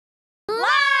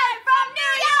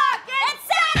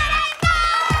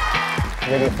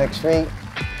Radio Effect Street.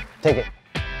 Take it.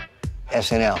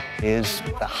 SNL is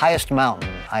the highest mountain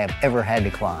I have ever had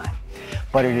to climb,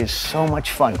 but it is so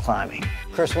much fun climbing.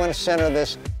 Chris, we're in the center of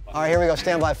this. All right, here we go.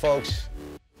 Stand by, folks.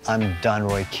 I'm Don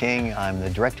Roy King. I'm the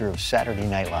director of Saturday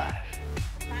Night Live.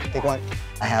 Take one.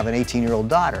 I have an 18-year-old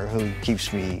daughter who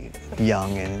keeps me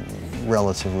young and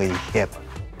relatively hip.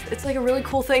 It's like a really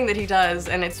cool thing that he does,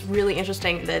 and it's really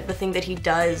interesting that the thing that he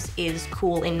does is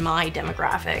cool in my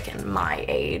demographic and my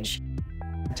age.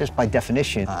 Just by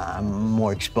definition, I'm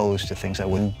more exposed to things I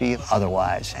wouldn't be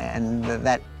otherwise, and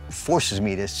that forces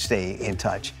me to stay in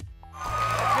touch.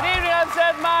 Good evening, I'm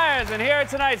Seth Meyers, and here are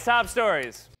tonight's top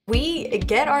stories. We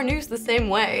get our news the same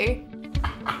way,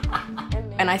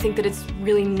 and I think that it's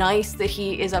really nice that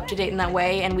he is up to date in that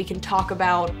way, and we can talk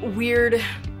about weird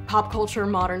pop culture,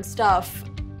 modern stuff.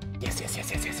 Yes.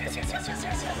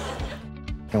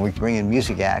 And we bring in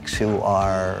music acts who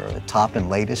are top and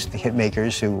latest, the hit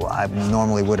makers who I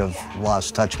normally would have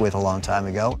lost touch with a long time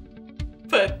ago.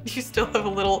 But you still have a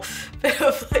little bit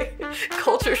of like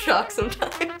culture shock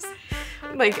sometimes.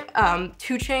 Like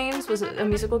 2 Chainz was a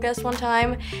musical guest one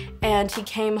time, and he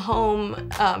came home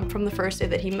from the first day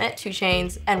that he met 2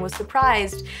 Chainz and was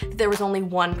surprised that there was only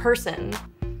one person.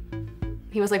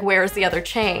 He was like, "Where's the other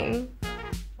chain?"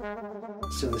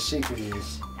 So the secret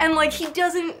is... And like, he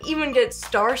doesn't even get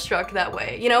starstruck that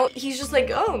way, you know? He's just like,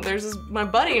 oh, there's my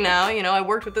buddy now, you know, I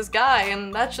worked with this guy,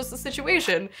 and that's just the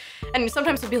situation. And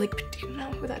sometimes he'll be like, but do you know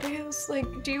who that is?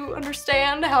 Like, do you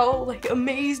understand how, like,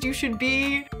 amazed you should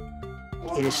be?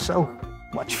 It is so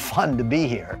much fun to be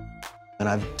here. And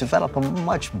I've developed a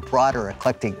much broader,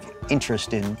 eclectic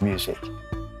interest in music.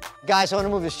 Guys, I want to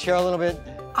move this chair a little bit.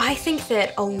 I think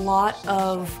that a lot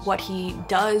of what he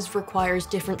does requires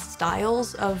different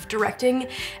styles of directing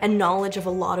and knowledge of a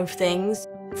lot of things.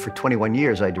 For 21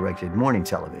 years, I directed morning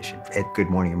television at Good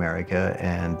Morning America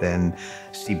and then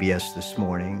CBS This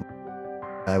Morning.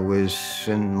 I was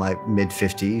in my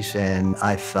mid-50s, and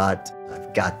I thought,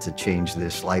 I've got to change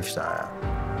this lifestyle.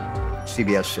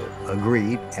 CBS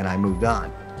agreed, and I moved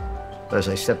on. But as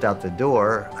I stepped out the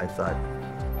door, I thought,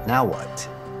 now what?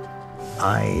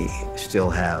 I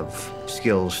still have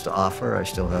skills to offer, I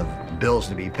still have bills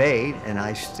to be paid, and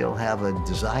I still have a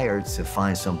desire to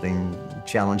find something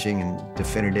challenging and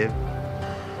definitive.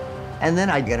 And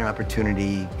then I get an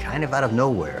opportunity kind of out of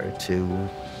nowhere to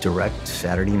direct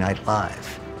Saturday Night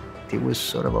Live. It was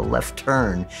sort of a left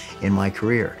turn in my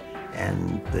career,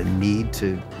 and the need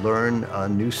to learn a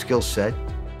new skill set,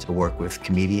 to work with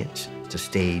comedians, to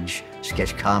stage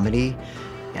sketch comedy.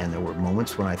 And there were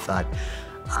moments when I thought,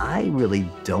 I really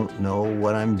don't know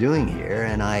what I'm doing here,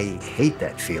 and I hate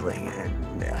that feeling.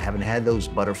 And I haven't had those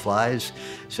butterflies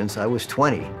since I was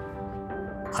 20.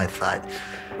 I thought,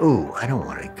 ooh, I don't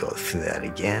want to go through that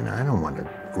again. I don't want to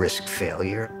risk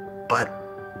failure. But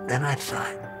then I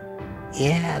thought,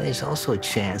 yeah, there's also a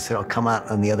chance that I'll come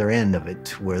out on the other end of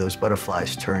it, where those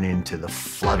butterflies turn into the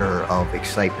flutter of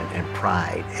excitement and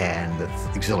pride and the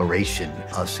exhilaration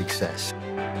of success.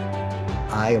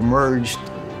 I emerged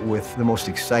with the most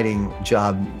exciting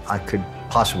job I could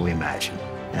possibly imagine.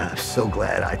 And I'm so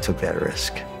glad I took that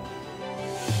risk.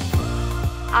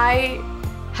 I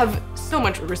have so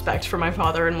much respect for my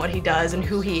father and what he does and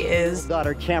who he is.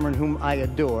 Daughter Cameron, whom I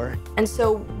adore. And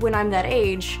so when I'm that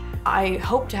age, I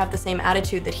hope to have the same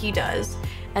attitude that he does,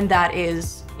 and that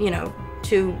is, you know,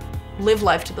 to live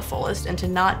life to the fullest and to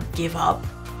not give up.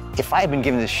 If I had been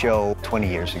given this show 20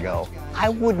 years ago, I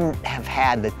wouldn't have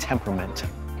had the temperament.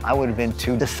 I would have been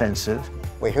too defensive.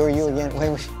 Wait, who are you again?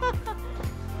 Wait.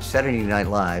 Saturday Night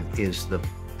Live is the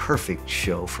perfect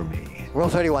show for me. Roll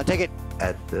 31, take it.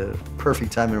 At the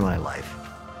perfect time in my life.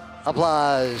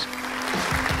 Applause.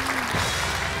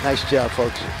 Nice job,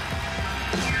 folks.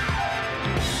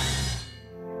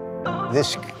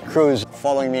 This crew is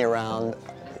following me around.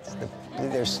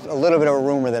 There's a little bit of a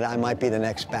rumor that I might be the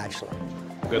next Bachelor.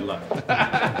 Good luck.